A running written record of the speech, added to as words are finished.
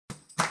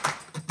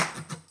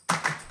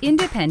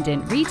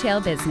Independent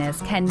retail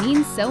business can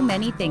mean so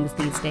many things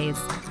these days.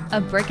 A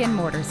brick and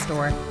mortar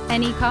store,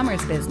 an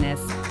e-commerce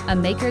business, a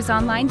maker's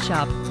online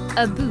shop,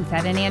 a booth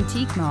at an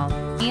antique mall,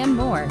 and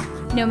more.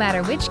 No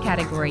matter which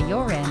category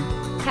you're in,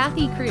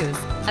 Kathy Cruz,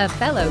 a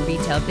fellow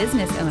retail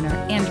business owner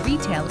and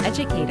retail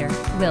educator,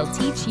 will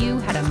teach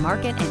you how to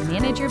market and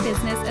manage your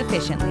business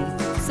efficiently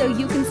so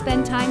you can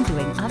spend time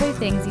doing other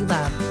things you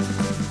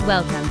love.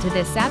 Welcome to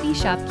the Savvy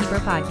Shopkeeper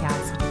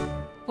Podcast.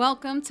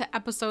 Welcome to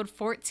episode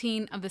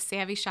 14 of the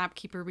Savvy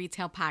Shopkeeper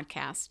Retail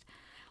Podcast,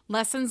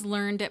 Lessons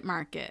Learned at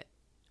Market.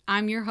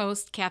 I'm your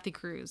host, Kathy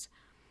Cruz.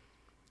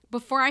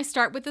 Before I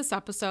start with this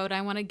episode,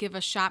 I want to give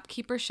a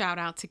shopkeeper shout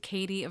out to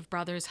Katie of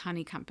Brothers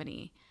Honey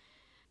Company.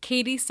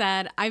 Katie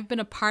said, I've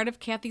been a part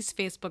of Kathy's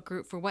Facebook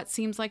group for what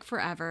seems like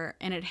forever,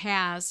 and it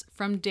has,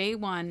 from day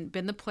one,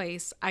 been the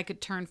place I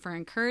could turn for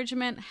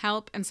encouragement,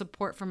 help, and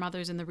support from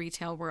others in the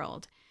retail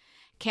world.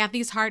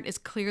 Kathy's heart is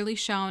clearly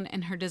shown,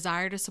 and her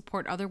desire to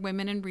support other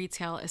women in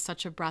retail is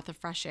such a breath of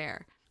fresh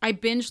air. I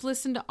binge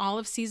listened to all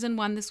of season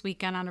 1 this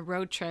weekend on a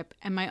road trip,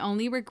 and my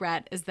only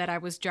regret is that I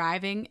was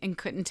driving and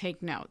couldn't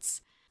take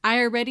notes. I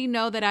already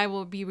know that I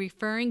will be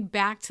referring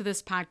back to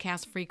this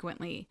podcast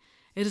frequently.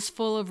 It is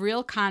full of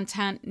real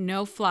content,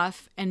 no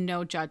fluff, and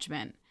no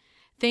judgment.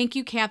 Thank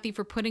you, Kathy,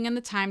 for putting in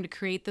the time to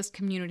create this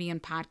community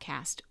and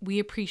podcast. We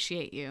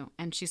appreciate you.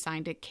 And she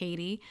signed it,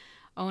 Katie,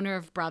 owner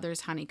of Brothers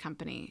Honey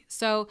Company.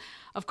 So,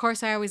 of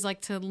course, I always like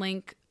to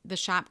link the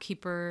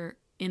shopkeeper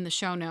in the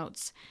show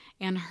notes,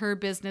 and her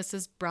business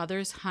is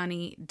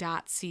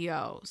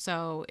brothershoney.co.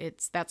 So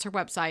that's her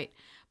website,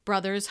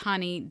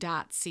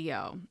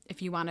 brothershoney.co,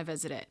 if you want to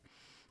visit it.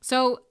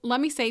 So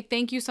let me say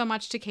thank you so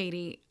much to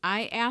Katie.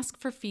 I ask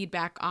for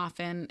feedback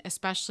often,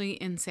 especially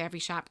in Savvy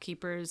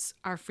Shopkeepers,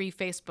 our free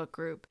Facebook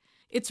group.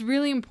 It's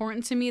really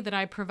important to me that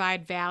I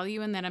provide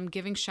value and that I'm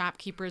giving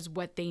shopkeepers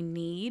what they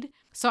need.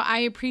 So I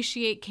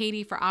appreciate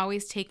Katie for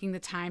always taking the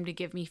time to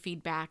give me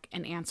feedback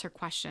and answer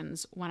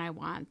questions when I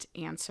want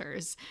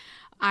answers.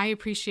 I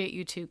appreciate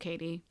you too,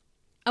 Katie.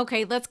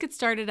 Okay, let's get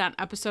started on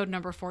episode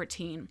number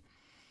 14.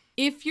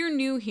 If you're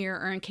new here,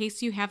 or in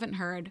case you haven't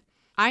heard,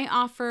 I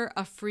offer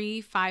a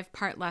free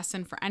 5-part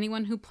lesson for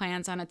anyone who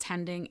plans on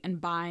attending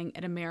and buying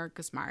at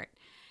AmericasMart.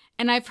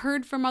 And I've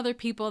heard from other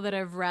people that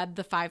have read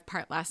the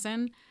 5-part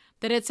lesson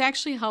that it's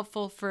actually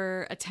helpful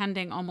for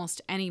attending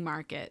almost any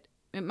market.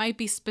 It might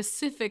be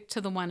specific to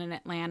the one in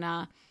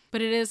Atlanta,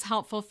 but it is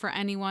helpful for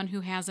anyone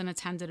who hasn't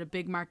attended a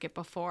big market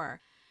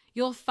before.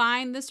 You'll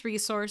find this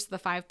resource, the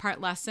 5-part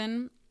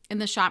lesson, in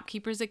the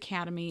Shopkeepers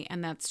Academy,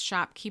 and that's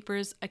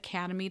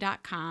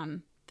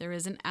shopkeepersacademy.com. There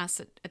is an S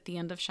at the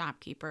end of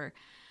shopkeeper,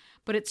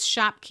 but it's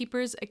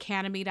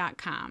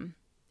shopkeepersacademy.com.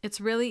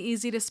 It's really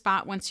easy to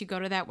spot once you go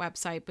to that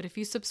website, but if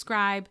you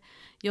subscribe,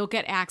 you'll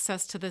get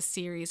access to this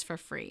series for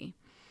free.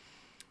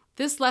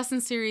 This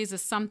lesson series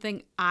is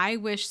something I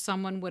wish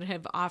someone would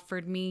have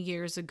offered me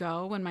years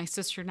ago when my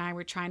sister and I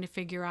were trying to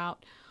figure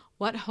out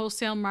what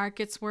wholesale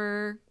markets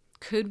were.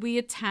 Could we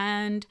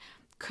attend?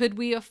 Could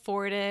we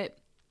afford it?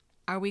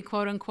 Are we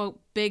quote unquote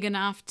big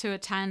enough to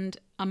attend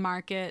a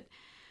market?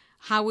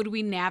 How would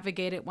we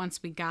navigate it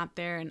once we got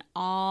there, and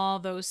all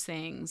those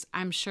things?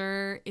 I'm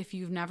sure if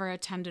you've never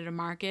attended a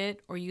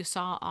market or you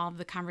saw all of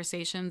the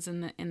conversations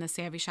in the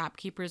Savvy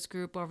Shopkeepers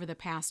group over the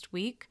past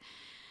week,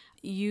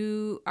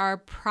 you are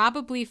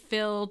probably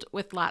filled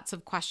with lots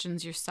of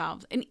questions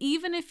yourselves. And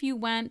even if you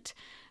went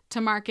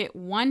to market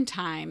one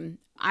time,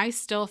 I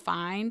still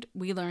find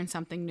we learn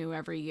something new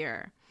every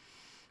year.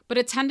 But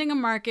attending a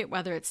market,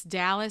 whether it's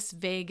Dallas,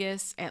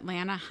 Vegas,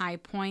 Atlanta, High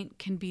Point,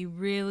 can be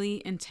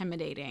really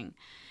intimidating.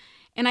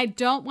 And I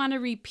don't want to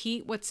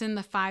repeat what's in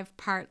the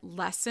 5-part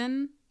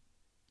lesson,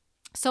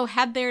 so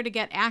head there to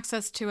get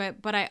access to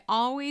it. But I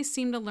always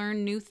seem to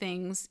learn new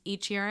things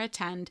each year I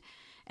attend,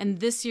 and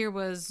this year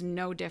was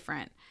no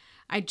different.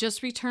 I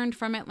just returned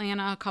from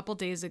Atlanta a couple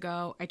days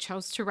ago. I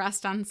chose to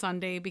rest on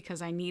Sunday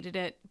because I needed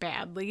it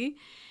badly.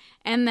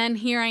 And then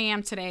here I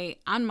am today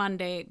on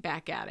Monday,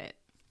 back at it.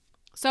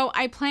 So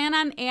I plan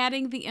on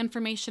adding the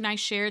information I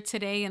shared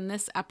today in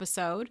this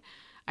episode.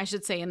 I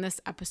should say in this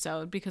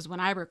episode, because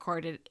when I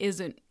record it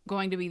isn't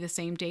going to be the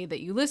same day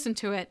that you listen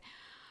to it.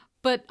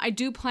 But I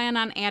do plan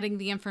on adding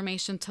the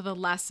information to the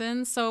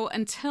lesson. So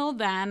until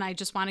then, I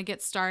just want to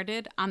get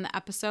started on the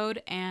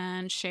episode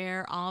and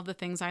share all of the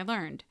things I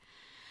learned.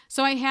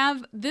 So I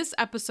have this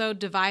episode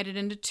divided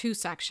into 2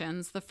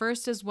 sections. The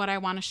first is what I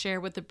want to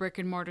share with the brick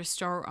and mortar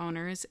store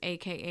owners,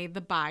 aka the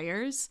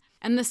buyers.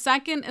 And the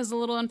second is a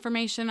little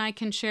information I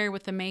can share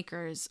with the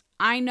makers.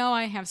 I know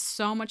I have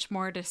so much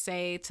more to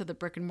say to the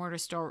brick and mortar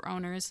store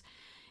owners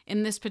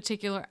in this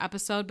particular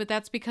episode, but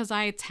that's because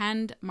I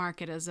attend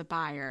market as a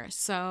buyer.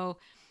 So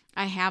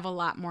I have a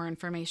lot more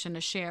information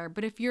to share.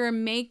 But if you're a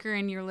maker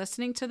and you're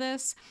listening to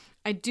this,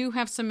 I do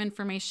have some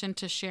information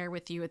to share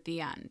with you at the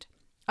end.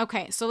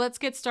 Okay, so let's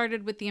get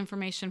started with the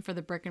information for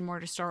the brick and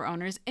mortar store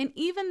owners. And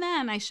even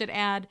then, I should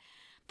add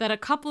that a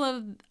couple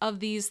of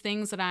these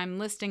things that I'm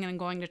listing and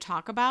going to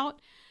talk about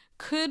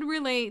could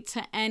relate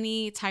to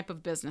any type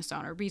of business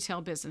owner,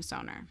 retail business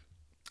owner.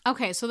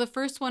 Okay, so the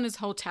first one is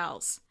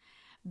hotels.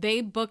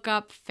 They book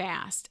up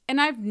fast. And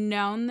I've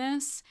known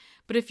this,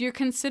 but if you're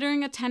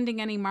considering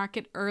attending any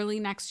market early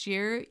next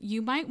year,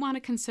 you might want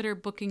to consider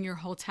booking your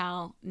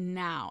hotel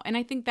now. And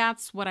I think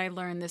that's what I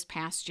learned this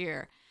past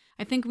year.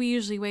 I think we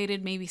usually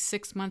waited maybe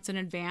 6 months in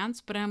advance,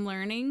 but I'm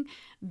learning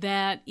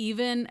that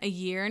even a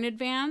year in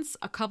advance,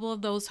 a couple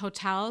of those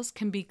hotels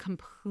can be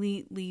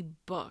completely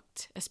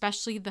booked,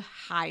 especially the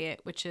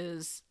Hyatt, which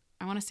is,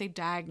 I want to say,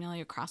 diagonally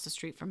across the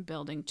street from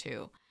Building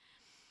 2.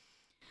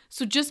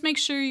 So just make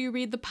sure you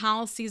read the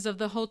policies of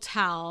the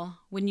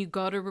hotel when you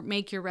go to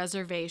make your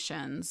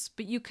reservations,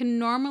 but you can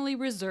normally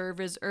reserve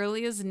as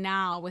early as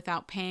now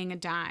without paying a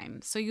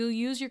dime. So you'll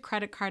use your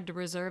credit card to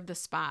reserve the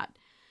spot.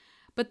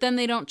 But then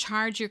they don't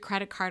charge your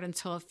credit card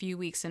until a few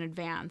weeks in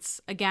advance.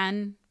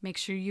 Again, make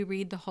sure you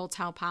read the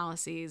hotel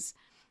policies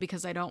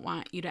because I don't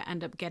want you to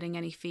end up getting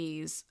any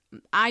fees.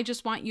 I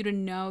just want you to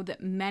know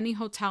that many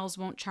hotels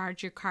won't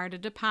charge your card a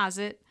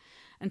deposit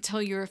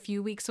until you're a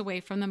few weeks away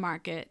from the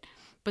market,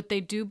 but they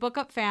do book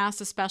up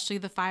fast, especially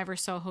the 5 or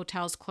so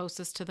hotels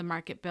closest to the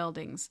market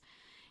buildings.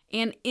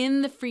 And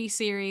in the free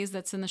series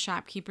that's in the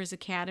Shopkeepers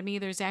Academy,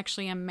 there's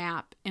actually a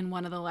map in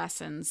one of the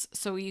lessons.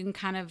 So you can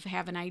kind of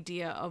have an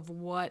idea of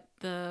what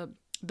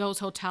those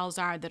hotels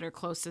are that are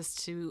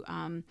closest to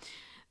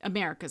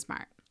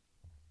AmericasMart.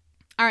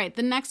 All right,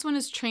 the next one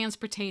is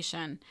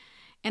transportation.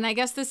 And I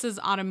guess this is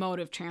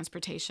automotive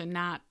transportation,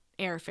 not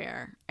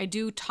airfare. I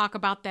do talk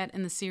about that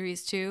in the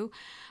series too.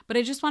 But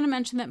I just want to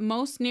mention that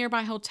most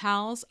nearby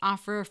hotels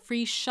offer a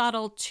free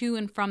shuttle to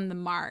and from the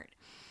mart.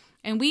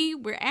 And we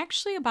were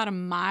actually about a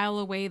mile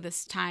away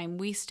this time.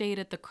 We stayed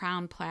at the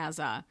Crown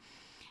Plaza.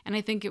 And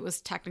I think it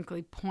was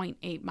technically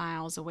 0.8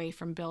 miles away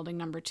from building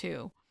number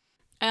 2.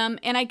 And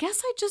I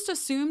guess I just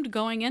assumed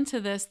going into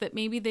this that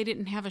maybe they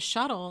didn't have a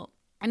shuttle.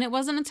 And it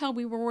wasn't until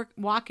we were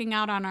walking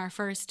out on our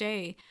first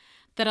day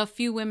that a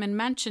few women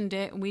mentioned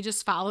it. And we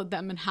just followed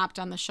them and hopped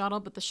on the shuttle.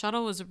 But the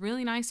shuttle was a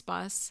really nice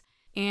bus.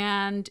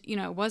 And,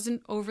 it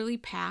wasn't overly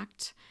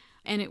packed.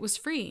 And it was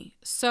free.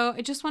 So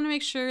I just want to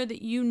make sure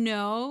that you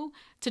know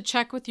to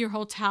check with your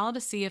hotel to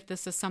see if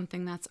this is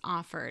something that's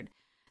offered.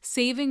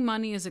 Saving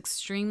money is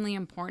extremely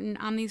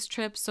important on these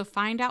trips, so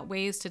find out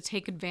ways to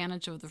take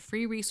advantage of the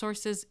free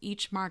resources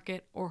each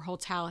market or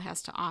hotel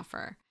has to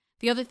offer.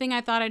 The other thing I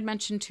thought I'd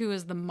mention too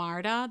is the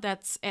MARTA,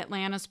 that's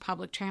Atlanta's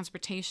public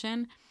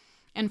transportation.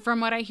 And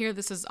from what I hear,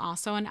 this is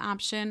also an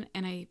option.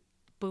 And I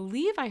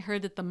believe I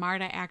heard that the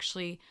MARTA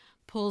actually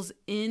pulls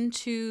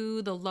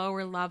into the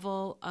lower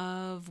level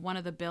of one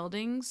of the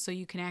buildings, so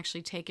you can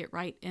actually take it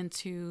right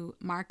into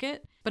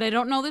market. But I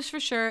don't know this for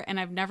sure, and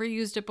I've never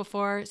used it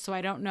before, so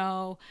I don't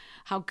know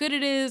how good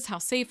it is, how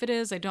safe it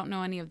is. I don't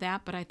know any of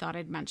that, but I thought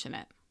I'd mention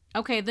it.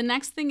 Okay, the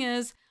next thing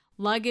is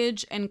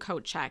luggage and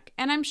coat check.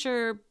 And I'm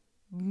sure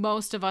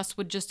most of us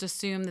would just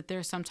assume that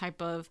there's some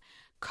type of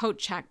coat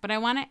check, but I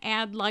want to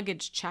add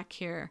luggage check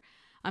here.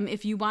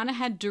 If you want to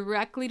head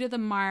directly to the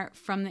mart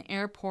from the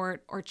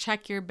airport or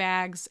check your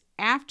bags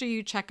after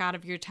you check out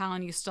of your hotel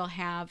and you still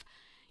have,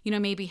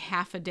 maybe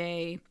half a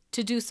day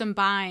to do some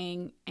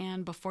buying,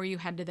 and before you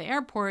head to the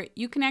airport,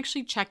 you can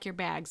actually check your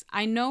bags.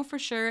 I know for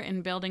sure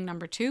in building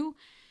number 2,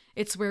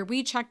 it's where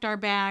we checked our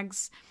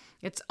bags.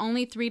 It's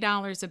only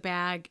 $3 a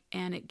bag,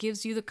 and it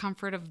gives you the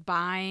comfort of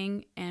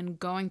buying and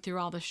going through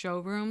all the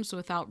showrooms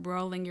without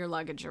rolling your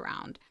luggage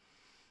around.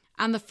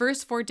 On the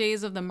first 4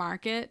 days of the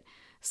market,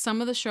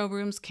 some of the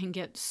showrooms can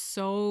get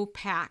so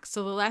packed.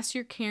 So the less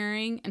you're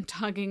carrying and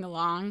tugging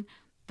along,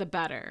 the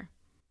better.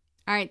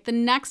 All right, the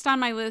next on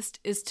my list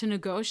is to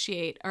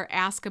negotiate or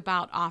ask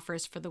about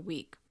offers for the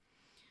week.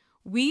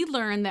 We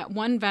learned that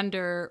one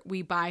vendor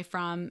we buy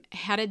from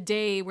had a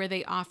day where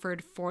they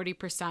offered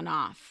 40%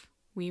 off.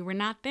 We were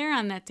not there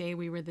on that day.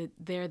 We were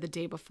there the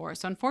day before.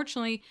 So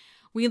unfortunately,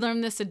 we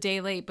learned this a day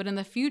late. But in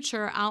the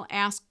future, I'll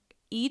ask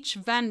each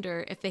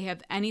vendor if they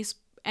have any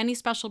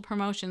special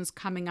promotions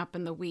coming up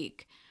in the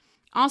week.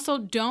 Also,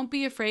 don't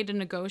be afraid to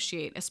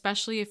negotiate,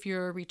 especially if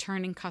you're a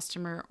returning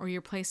customer or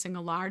you're placing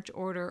a large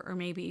order or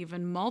maybe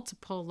even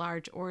multiple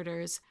large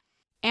orders.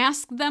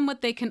 Ask them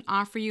what they can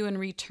offer you in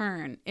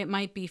return. It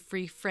might be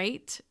free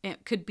freight.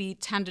 It could be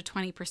 10 to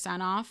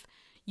 20% off.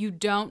 You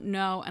don't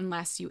know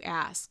unless you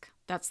ask.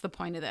 That's the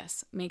point of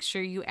this. Make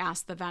sure you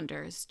ask the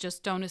vendors.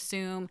 Just don't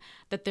assume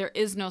that there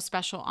is no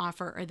special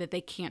offer or that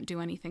they can't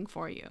do anything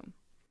for you.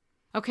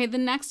 Okay, the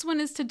next one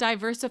is to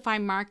diversify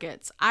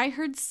markets. I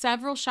heard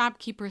several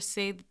shopkeepers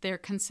say that they're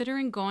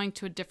considering going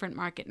to a different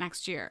market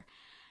next year.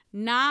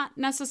 Not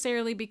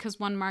necessarily because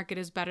one market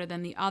is better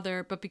than the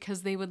other, but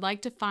because they would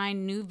like to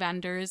find new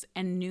vendors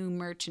and new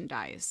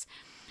merchandise.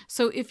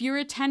 So if you're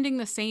attending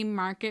the same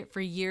market for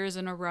years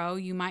in a row,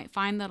 you might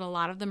find that a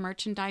lot of the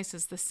merchandise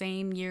is the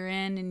same year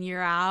in and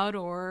year out,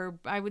 or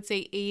I would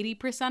say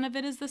 80% of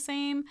it is the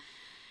same,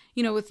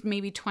 with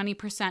maybe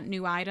 20%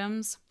 new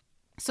items.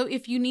 So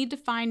if you need to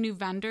find new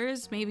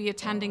vendors, maybe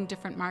attending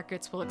different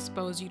markets will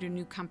expose you to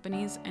new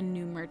companies and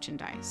new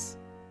merchandise.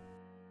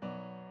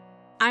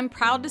 I'm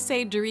proud to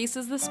say Doris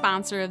is the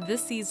sponsor of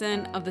this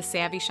season of the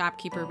Savvy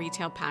Shopkeeper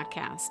Retail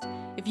Podcast.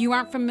 If you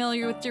aren't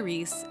familiar with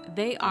Doris,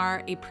 they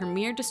are a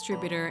premier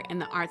distributor in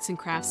the arts and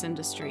crafts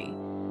industry.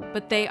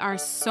 But they are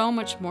so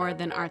much more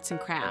than arts and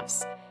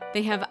crafts.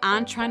 They have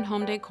on-trend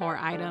home decor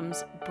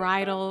items,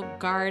 bridal,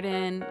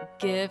 garden,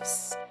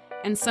 gifts,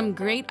 and some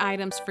great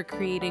items for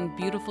creating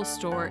beautiful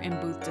store and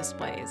booth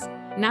displays.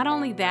 Not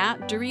only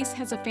that, Doris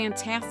has a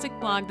fantastic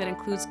blog that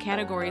includes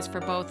categories for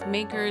both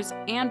makers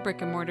and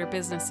brick-and-mortar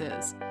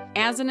businesses.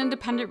 As an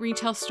independent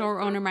retail store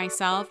owner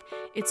myself,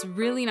 it's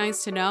really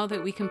nice to know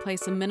that we can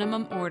place a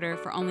minimum order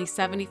for only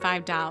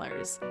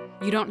 $75.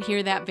 You don't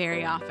hear that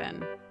very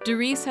often.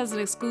 Doris has an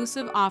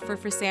exclusive offer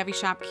for Savvy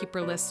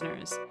Shopkeeper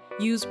listeners.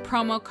 Use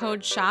promo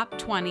code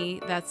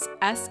SHOP20, that's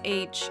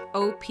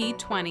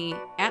SHOP20,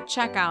 at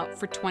checkout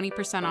for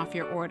 20% off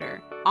your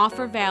order.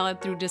 Offer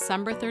valid through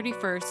December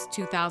 31st,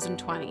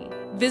 2020.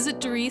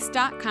 Visit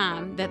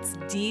Doris.com, that's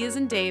D as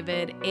in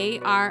David,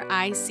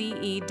 ARICE.com,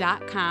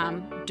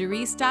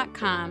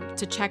 Doris.com,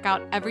 to check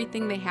out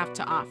everything they have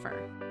to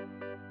offer.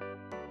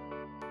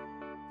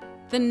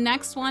 The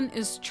next one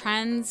is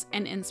trends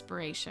and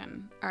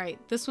inspiration. All right,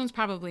 this one's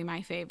probably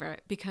my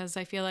favorite because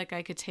I feel like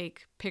I could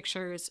take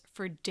pictures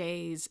for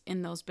days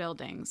in those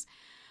buildings.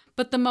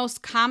 But the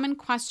most common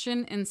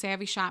question in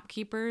Savvy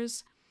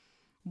Shopkeepers,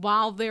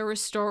 while there were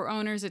store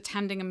owners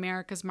attending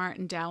AmericasMart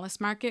and Dallas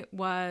Market,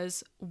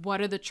 was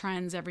what are the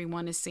trends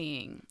everyone is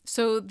seeing?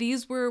 So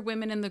these were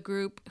women in the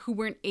group who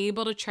weren't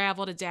able to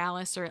travel to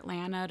Dallas or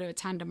Atlanta to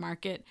attend a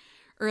market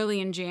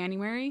early in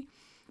January.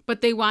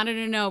 But they wanted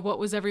to know, what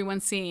was everyone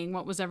seeing?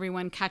 What was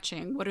everyone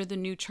catching? What are the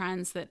new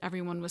trends that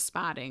everyone was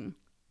spotting?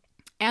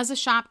 As a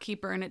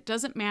shopkeeper, and it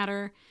doesn't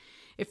matter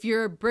if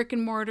you're a brick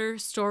and mortar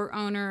store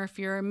owner, if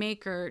you're a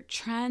maker,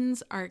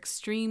 trends are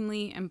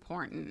extremely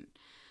important.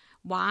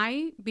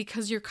 Why?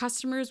 Because your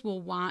customers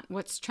will want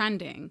what's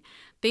trending.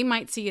 They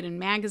might see it in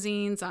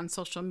magazines, on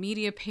social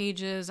media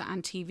pages,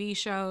 on TV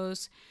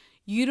shows.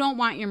 You don't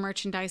want your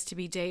merchandise to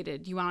be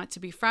dated. You want it to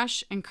be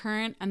fresh and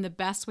current, and the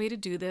best way to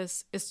do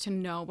this is to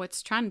know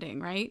what's trending,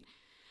 right?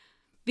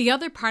 The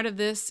other part of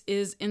this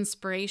is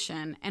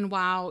inspiration, and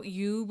while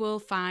you will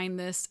find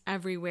this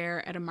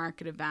everywhere at a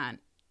market event,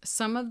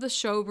 some of the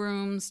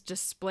showrooms,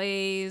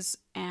 displays,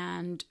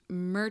 and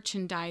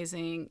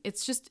merchandising,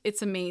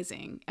 it's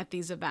amazing at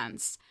these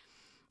events.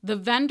 The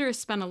vendors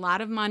spend a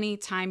lot of money,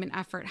 time, and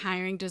effort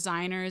hiring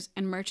designers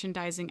and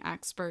merchandising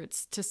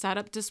experts to set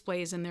up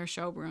displays in their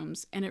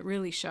showrooms, and it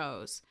really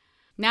shows.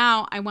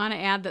 Now, I want to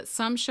add that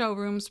some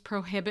showrooms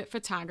prohibit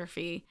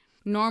photography.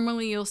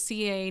 Normally, you'll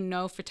see a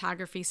no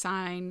photography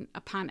sign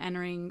upon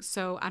entering,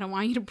 so I don't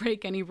want you to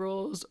break any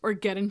rules or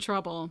get in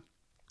trouble.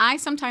 I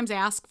sometimes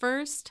ask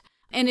first,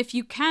 and if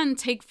you can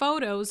take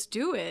photos,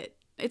 do it.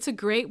 It's a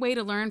great way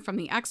to learn from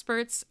the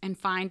experts and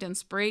find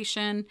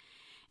inspiration.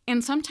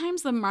 And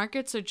sometimes the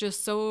markets are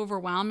just so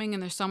overwhelming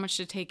and there's so much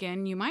to take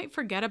in, you might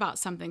forget about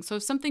something. So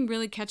if something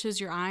really catches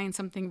your eye and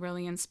something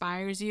really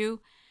inspires you,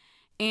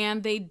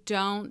 and they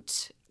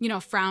don't,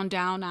 frown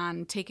down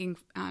on taking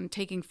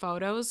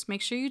photos,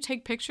 make sure you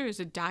take pictures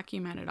to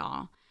document it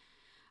all.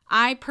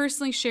 I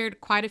personally shared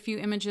quite a few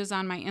images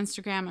on my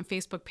Instagram and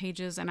Facebook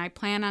pages, and I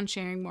plan on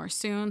sharing more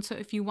soon. So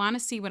if you want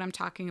to see what I'm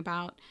talking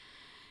about,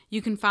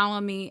 you can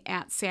follow me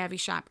at Savvy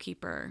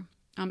Shopkeeper.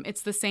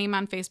 It's the same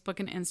on Facebook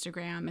and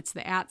Instagram. It's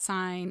the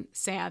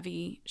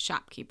 @Savvy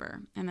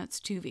Shopkeeper, and that's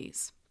 2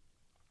 V's.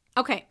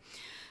 Okay,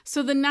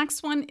 so the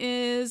next one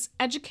is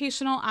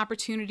educational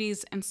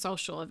opportunities and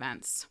social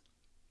events.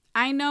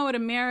 I know at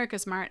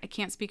AmericasMart, I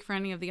can't speak for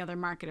any of the other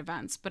market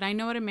events, but I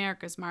know at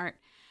AmericasMart,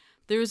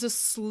 there's a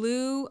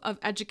slew of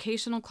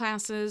educational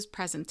classes,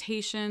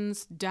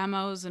 presentations,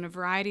 demos, and a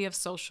variety of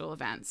social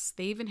events.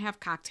 They even have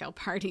cocktail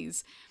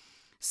parties.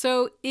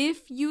 So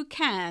if you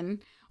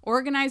can,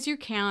 organize your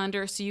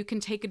calendar so you can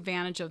take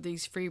advantage of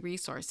these free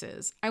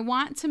resources. I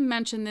want to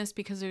mention this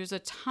because there's a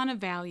ton of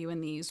value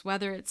in these.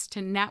 Whether it's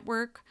to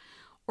network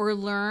or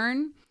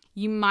learn,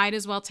 you might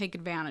as well take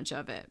advantage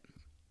of it.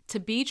 To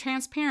be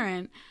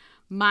transparent,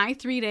 my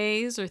 3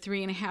 days or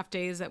 3.5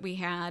 days that we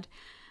had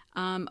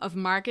of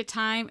market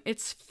time,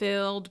 it's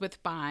filled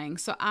with buying.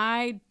 So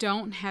I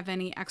don't have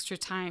any extra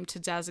time to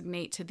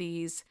designate to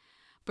these,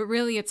 but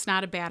really it's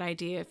not a bad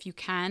idea if you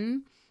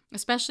can.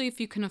 Especially if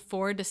you can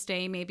afford to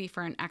stay maybe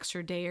for an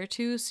extra day or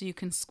two so you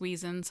can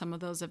squeeze in some of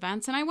those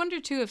events. And I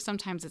wonder too if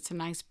sometimes it's a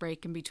nice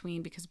break in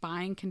between because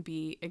buying can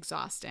be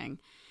exhausting.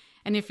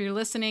 And if you're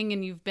listening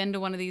and you've been to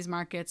one of these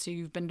markets or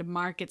you've been to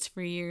markets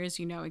for years,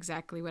 you know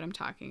exactly what I'm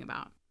talking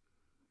about.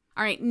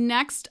 All right,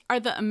 next are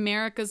the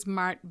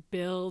AmericasMart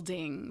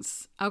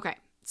buildings. Okay,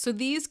 so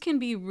these can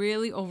be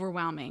really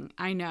overwhelming,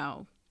 I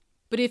know.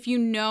 But if you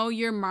know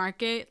your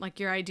market, like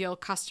your ideal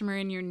customer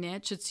in your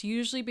niche, it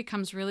usually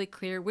becomes really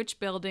clear which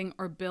building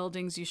or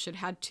buildings you should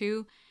head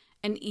to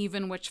and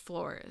even which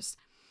floors.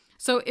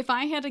 So if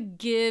I had to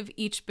give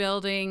each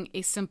building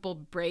a simple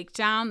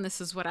breakdown,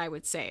 this is what I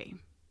would say.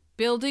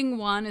 Building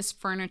 1 is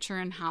furniture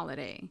and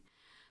holiday.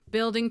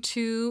 Building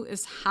 2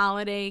 is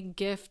holiday,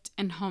 gift,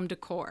 and home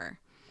decor.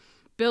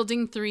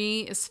 Building 3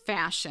 is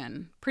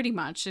fashion, pretty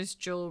much is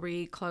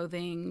jewelry,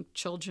 clothing,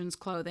 children's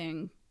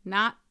clothing,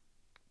 not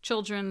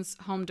children's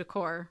home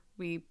decor.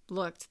 We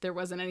looked, there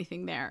wasn't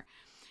anything there.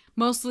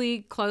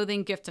 Mostly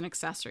clothing, gift, and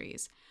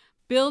accessories.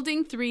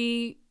 Building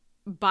 3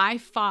 by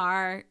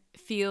far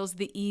feels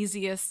the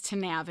easiest to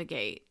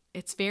navigate.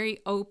 It's very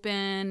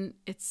open.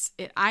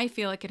 I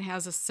feel like it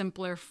has a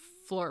simpler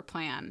floor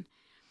plan.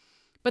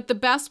 But the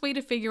best way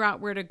to figure out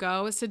where to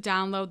go is to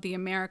download the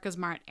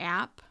AmericasMart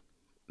app.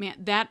 Man,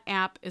 that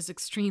app is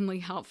extremely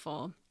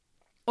helpful.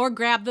 Or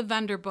grab the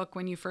vendor book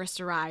when you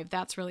first arrive.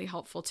 That's really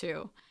helpful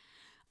too.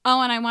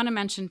 Oh, and I want to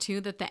mention too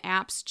that the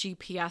app's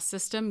GPS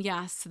system,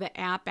 yes, the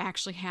app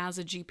actually has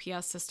a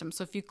GPS system.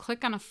 So if you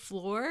click on a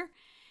floor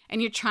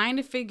and you're trying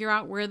to figure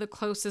out where the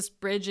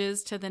closest bridge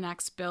is to the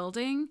next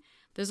building,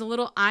 there's a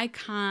little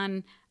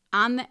icon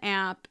on the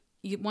app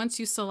once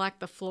you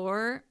select the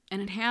floor,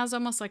 and it has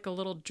almost like a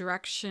little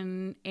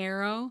direction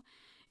arrow.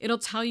 It'll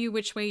tell you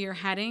which way you're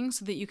heading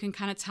so that you can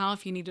kind of tell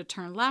if you need to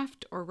turn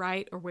left or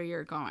right or where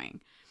you're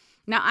going.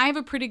 Now, I have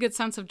a pretty good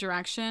sense of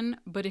direction,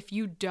 but if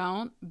you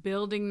don't,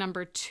 building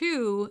number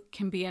 2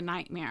 can be a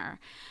nightmare.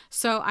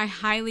 So I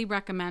highly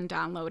recommend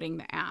downloading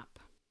the app.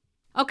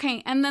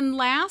 Okay, and then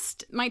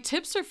last, my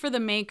tips are for the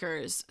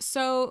makers.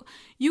 So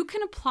you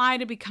can apply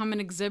to become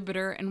an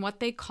exhibitor in what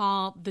they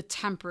call the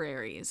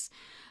temporaries.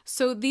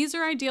 So these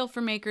are ideal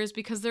for makers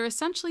because they're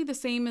essentially the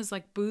same as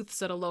like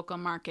booths at a local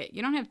market.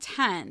 You don't have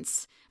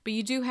tents, but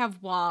you do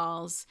have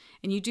walls,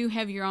 and you do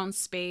have your own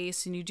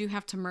space, and you do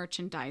have to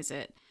merchandise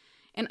it.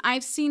 And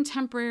I've seen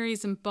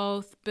temporaries in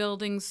both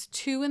buildings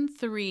 2 and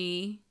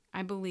 3,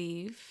 I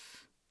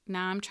believe.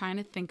 Now I'm trying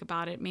to think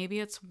about it.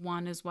 Maybe it's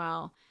 1 as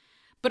well.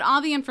 But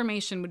all the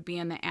information would be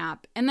in the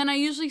app. And then I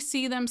usually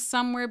see them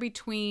somewhere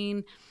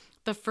between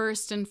the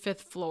 1st and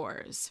 5th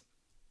floors.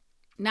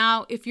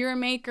 Now, if you're a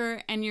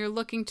maker and you're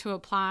looking to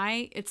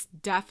apply, it's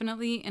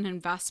definitely an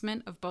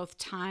investment of both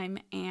time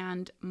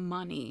and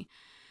money.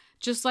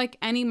 Just like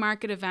any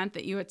market event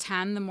that you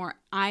attend, the more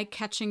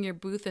eye-catching your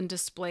booth and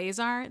displays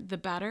are, the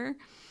better.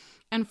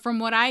 And from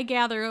what I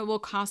gather, it will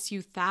cost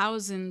you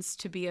thousands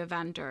to be a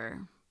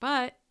vendor.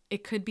 But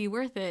it could be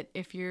worth it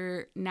if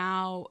you're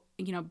now,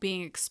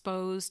 being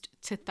exposed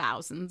to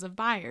thousands of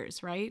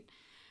buyers, right?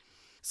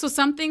 So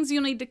some things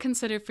you'll need to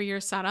consider for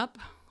your setup: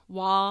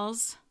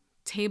 walls,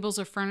 tables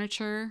or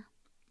furniture,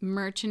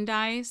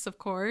 merchandise, of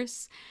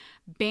course,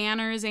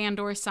 banners and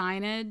or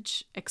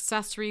signage,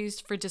 accessories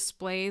for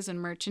displays and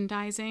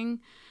merchandising,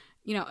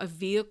 a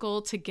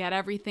vehicle to get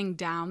everything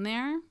down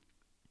there,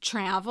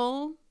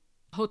 travel,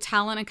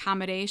 hotel and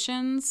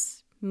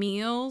accommodations,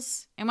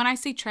 meals. And when I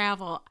say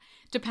travel,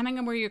 depending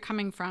on where you're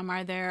coming from,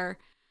 are there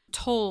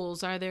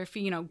tolls? Are there,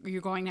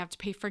 you're going to have to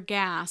pay for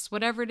gas,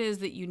 whatever it is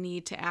that you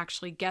need to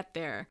actually get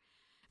there.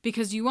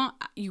 Because you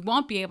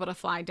won't be able to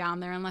fly down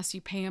there unless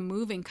you pay a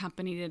moving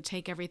company to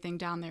take everything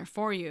down there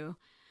for you.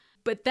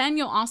 But then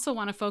you'll also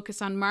want to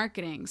focus on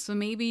marketing. So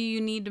maybe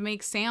you need to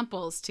make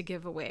samples to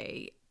give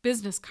away,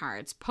 business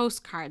cards,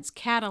 postcards,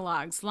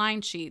 catalogs,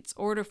 line sheets,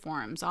 order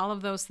forms, all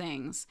of those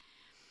things.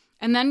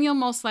 And then you'll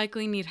most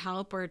likely need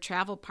help or a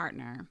travel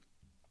partner.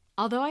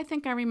 Although I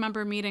think I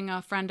remember meeting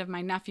a friend of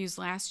my nephew's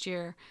last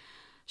year.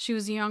 She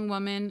was a young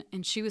woman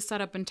and she was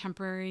set up in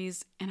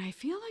temporaries, and I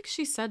feel like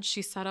she said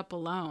she set up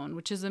alone,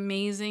 which is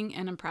amazing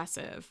and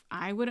impressive.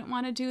 I wouldn't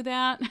want to do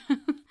that,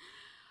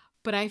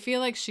 but I feel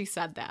like she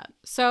said that.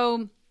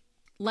 So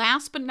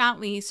last but not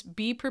least,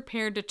 be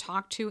prepared to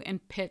talk to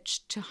and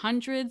pitch to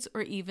hundreds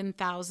or even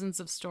thousands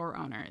of store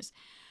owners.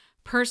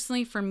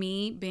 Personally, for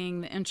me,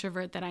 being the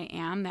introvert that I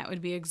am, that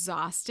would be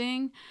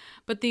exhausting.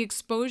 But the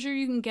exposure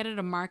you can get at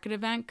a market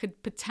event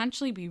could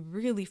potentially be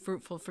really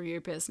fruitful for your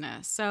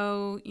business.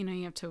 So,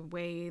 you have to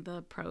weigh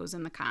the pros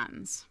and the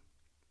cons.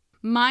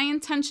 My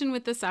intention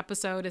with this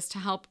episode is to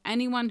help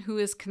anyone who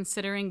is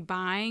considering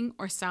buying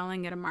or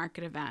selling at a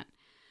market event.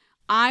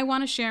 I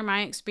want to share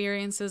my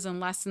experiences and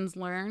lessons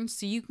learned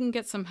so you can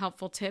get some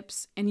helpful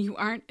tips and you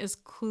aren't as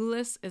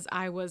clueless as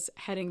I was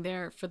heading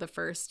there for the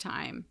first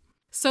time.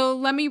 So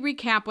let me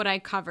recap what I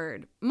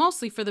covered,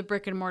 mostly for the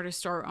brick and mortar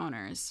store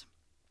owners.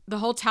 The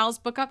hotels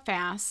book up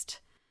fast.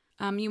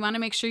 You want to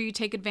make sure you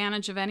take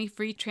advantage of any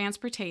free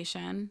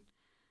transportation.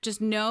 Just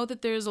know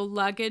that there's a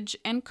luggage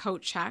and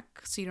coat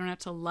check, so you don't have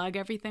to lug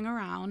everything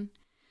around.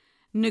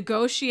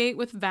 Negotiate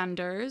with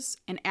vendors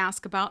and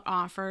ask about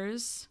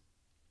offers.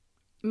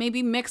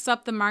 Maybe mix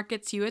up the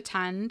markets you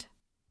attend.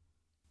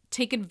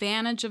 Take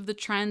advantage of the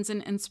trends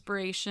and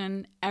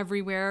inspiration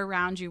everywhere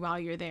around you while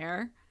you're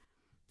there.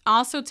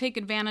 Also take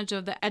advantage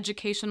of the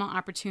educational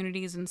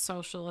opportunities and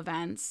social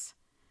events.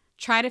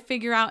 Try to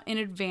figure out in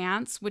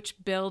advance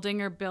which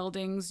building or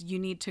buildings you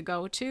need to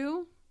go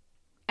to.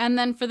 And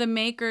then for the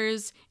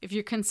makers, if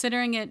you're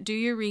considering it, do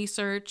your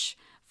research.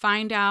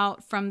 Find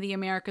out from the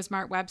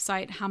AmericasMart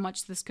website how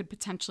much this could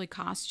potentially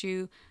cost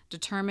you.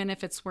 Determine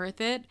if it's worth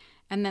it.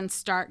 And then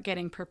start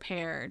getting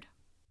prepared.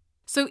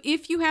 So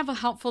if you have a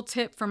helpful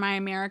tip for my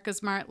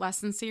AmericasMart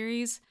lesson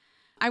series,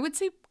 I would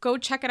say go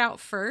check it out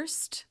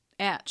first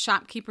at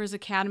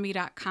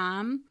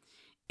shopkeepersacademy.com.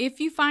 If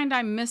you find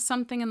I missed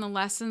something in the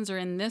lessons or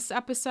in this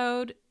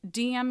episode,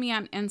 DM me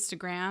on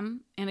Instagram.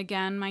 And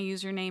again, my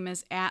username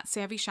is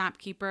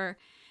 @SavvyShopkeeper.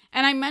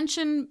 And I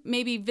mentioned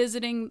maybe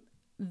visiting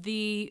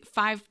the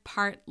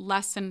 5-part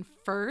lesson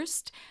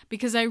first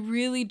because I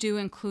really do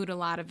include a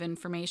lot of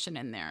information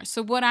in there.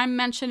 So what I'm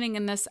mentioning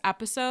in this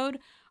episode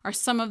are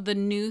some of the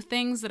new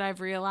things that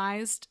I've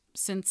realized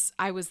since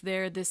I was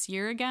there this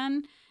year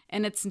again.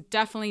 And it's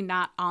definitely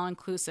not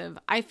all-inclusive.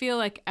 I feel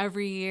like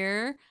every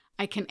year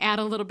I can add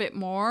a little bit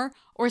more,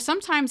 or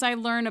sometimes I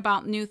learn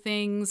about new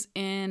things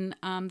in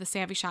the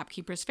Savvy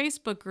Shopkeepers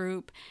Facebook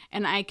group,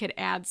 and I could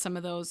add some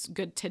of those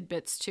good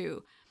tidbits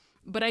too.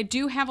 But I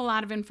do have a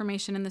lot of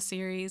information in the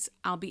series.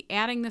 I'll be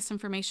adding this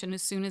information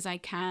as soon as I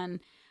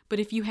can.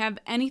 But if you have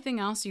anything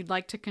else you'd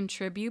like to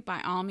contribute,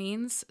 by all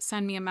means,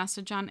 send me a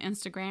message on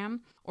Instagram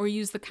or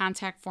use the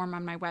contact form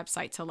on my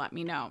website to let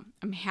me know.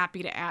 I'm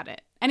happy to add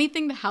it.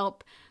 Anything to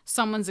help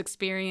someone's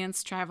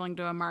experience traveling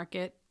to a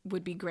market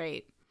would be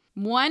great.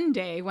 One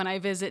day when I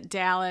visit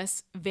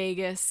Dallas,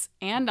 Vegas,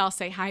 and I'll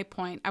say High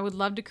Point, I would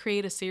love to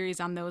create a series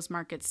on those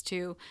markets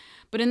too.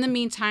 But in the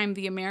meantime,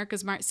 the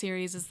AmericasMart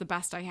series is the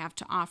best I have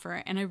to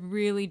offer, and I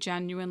really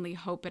genuinely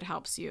hope it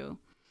helps you.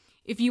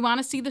 If you want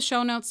to see the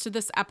show notes to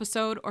this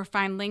episode or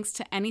find links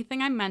to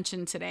anything I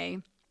mentioned today,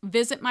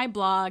 visit my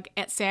blog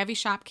at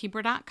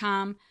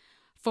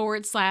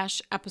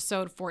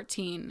savvyshopkeeper.com/episode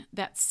 14.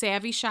 That's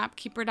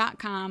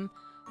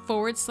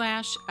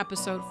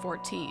savvyshopkeeper.com/episode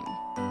 14.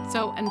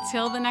 So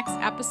until the next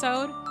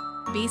episode,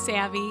 be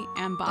savvy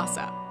and boss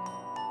up.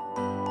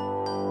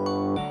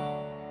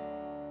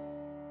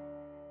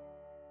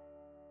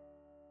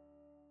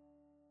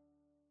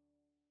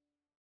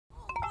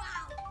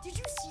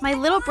 My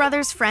little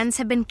brother's friends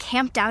have been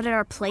camped out at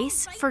our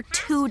place for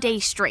 2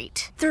 days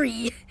straight.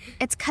 3.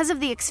 It's because of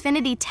the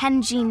Xfinity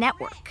 10G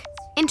network.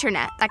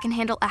 Internet that can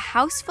handle a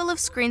house full of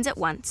screens at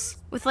once,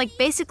 with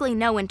basically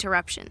no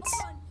interruptions.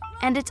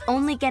 And it's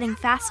only getting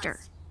faster.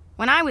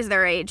 When I was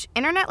their age,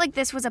 internet like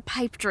this was a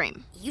pipe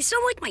dream. You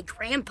sound like my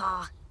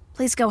grandpa.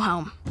 Please go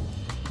home.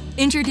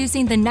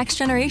 Introducing the next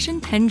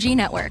generation 10G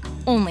network,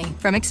 only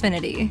from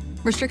Xfinity.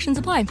 Restrictions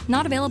apply,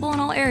 not available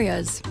in all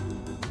areas.